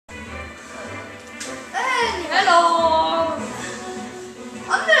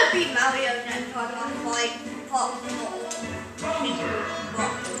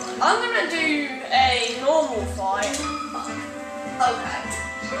I'm gonna do a normal fight. Okay.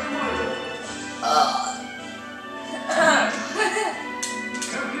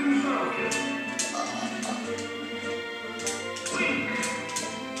 Captain Falcon.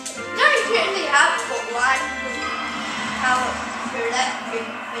 Don't really have got like power electric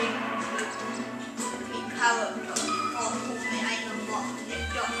thing. Power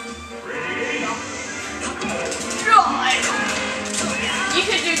You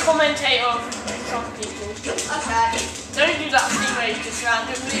could do commentator for some people. Okay. Don't do that thing where you just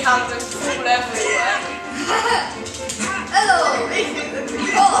randomly have them fall everywhere. Hello, this is the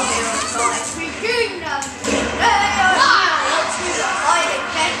Falcon. Begin now. Let's do the fight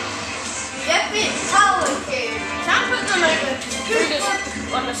again. The epic power kid. Can't put them over through this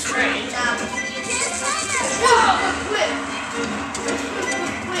on the screen. Whip.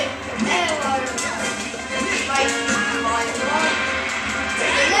 Arrow. Spicy fire. The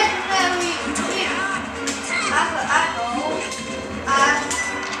legendary hit. Apple. And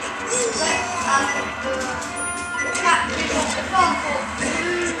let's add the captain of the Falcon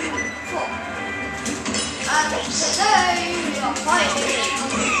blue foot. And today we are fighting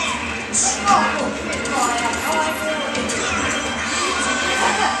the Falcon Spitfire.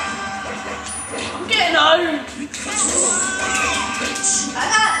 I'm getting owned. And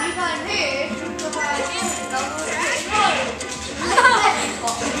that you can hear the word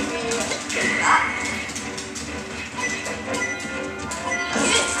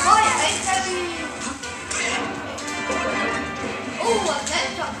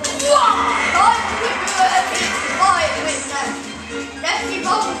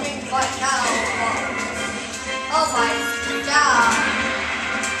oh my god.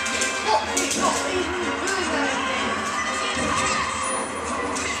 What we got even doing anything?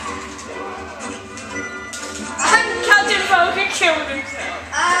 And Captain Falcon killed himself.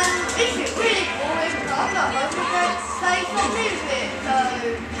 And if it's really boring, I'm not going to play some music. So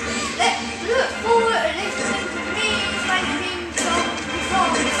let's look forward and listen to me making some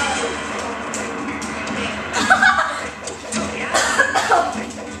songs.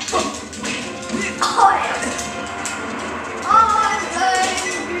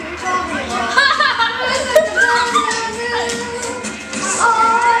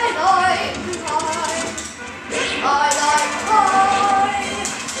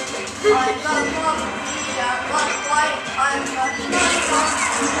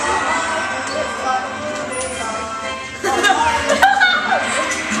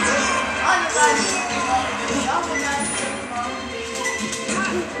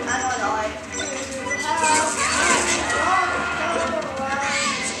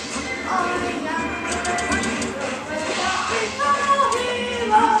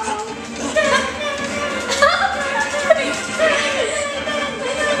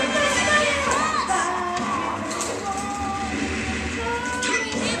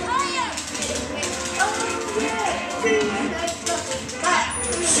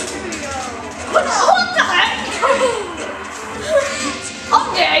 What the heck? I'm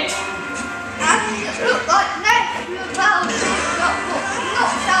dead. And it looked like Ness was about to get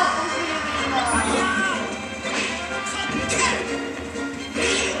knocked out of the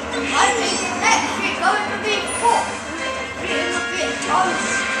I think Ness is going to be caught in a bit of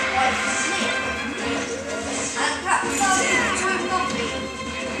like snake. And Captain Falcon not me.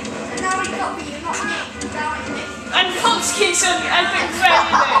 And now he's not me, not me. Now it's Ness. And Fox keeps on epic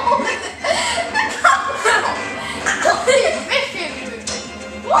failure.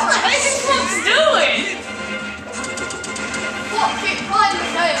 What the heck is Fox doing? What keeps trying to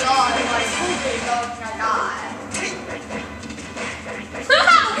say alive like Falcon going to die.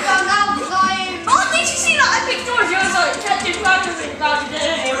 I'm now flying. Oh, did you see that epic door? She was like, Captain Falcon's about to get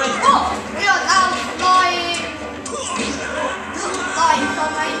in. He went, oh! We are now flying. Like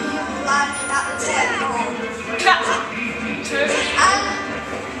some alien planet at the center. And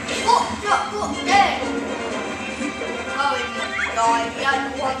what's dead? Going to die. He had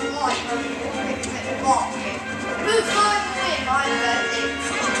one life.